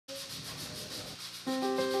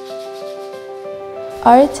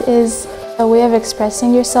Art is a way of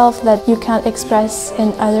expressing yourself that you can't express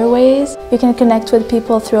in other ways. You can connect with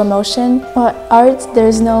people through emotion. But art,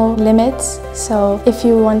 there's no limits, so if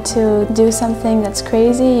you want to do something that's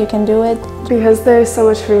crazy, you can do it. Because there's so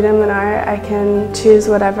much freedom in art, I can choose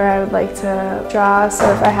whatever I would like to draw.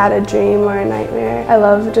 So if I had a dream or a nightmare, I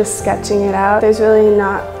love just sketching it out. There's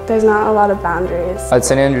not a lot of boundaries. At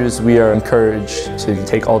St. Andrews, we are encouraged to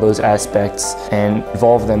take all those aspects and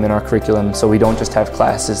involve them in our curriculum, so we don't just have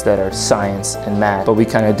classes that are science and math, but we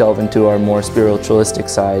kind of delve into our more spiritualistic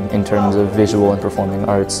side in terms of visual and performing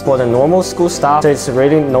arts. For the normal school stuff, there's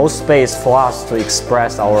really no space for us to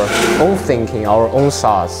express our own thinking, our own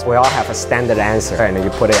thoughts. We all have a standard answer and you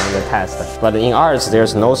put it on the test. But in arts,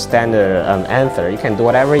 there's no standard answer. You can do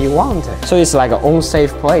whatever you want. So it's like an own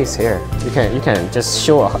safe place here. You can just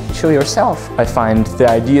show yourself. I find the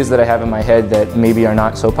ideas that I have in my head that maybe are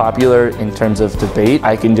not so popular in terms of debate,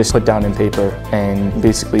 I can just put down in paper and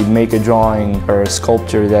basically make a drawing or a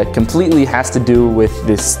sculpture that completely has to do with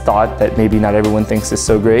this thought that maybe not everyone thinks is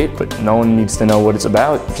so great, but no one needs to know what it's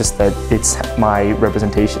about, just that it's my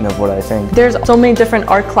representation of what I think. There's so many different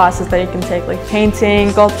art classes that you can take, like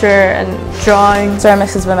painting, sculpture, and drawing.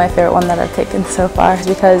 Ceramics has been my favorite one that I've taken so far,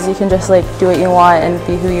 because you can just do what you want and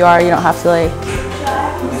be who you are. You don't have to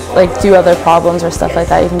do other problems or stuff like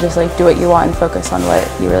that. You can just do what you want and focus on what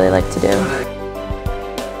you really like to do.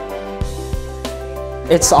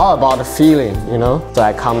 It's all about the feeling, you know? So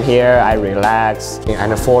I come here, I relax,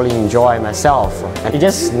 and I fully enjoy myself. And you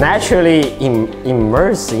just naturally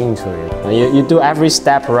immerse into it. You do every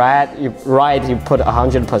step right, you put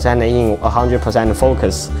 100% in, 100%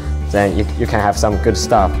 focus, then you can have some good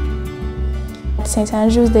stuff. At St.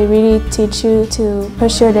 Andrews, they really teach you to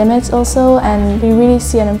push your limits also, and you really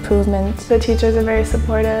see an improvement. The teachers are very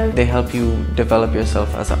supportive. They help you develop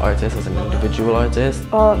yourself as an artist, as an individual artist.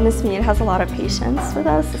 Well, Miss Mead has a lot of patience with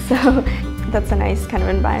us, so that's a nice kind of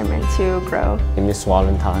environment to grow. Miss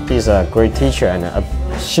Valentine, she's a great teacher and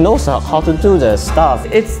she knows how to do the stuff.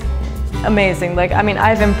 It's amazing.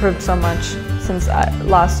 I've improved so much since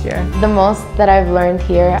last year. The most that I've learned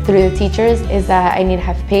here through the teachers is that I need to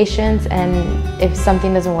have patience, and if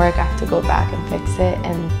something doesn't work, I have to go back and fix it,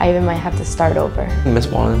 and I even might have to start over. Miss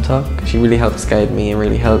Wallentuck, she really helps guide me and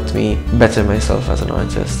really helped me better myself as an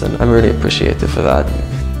artist, and I'm really appreciative for that.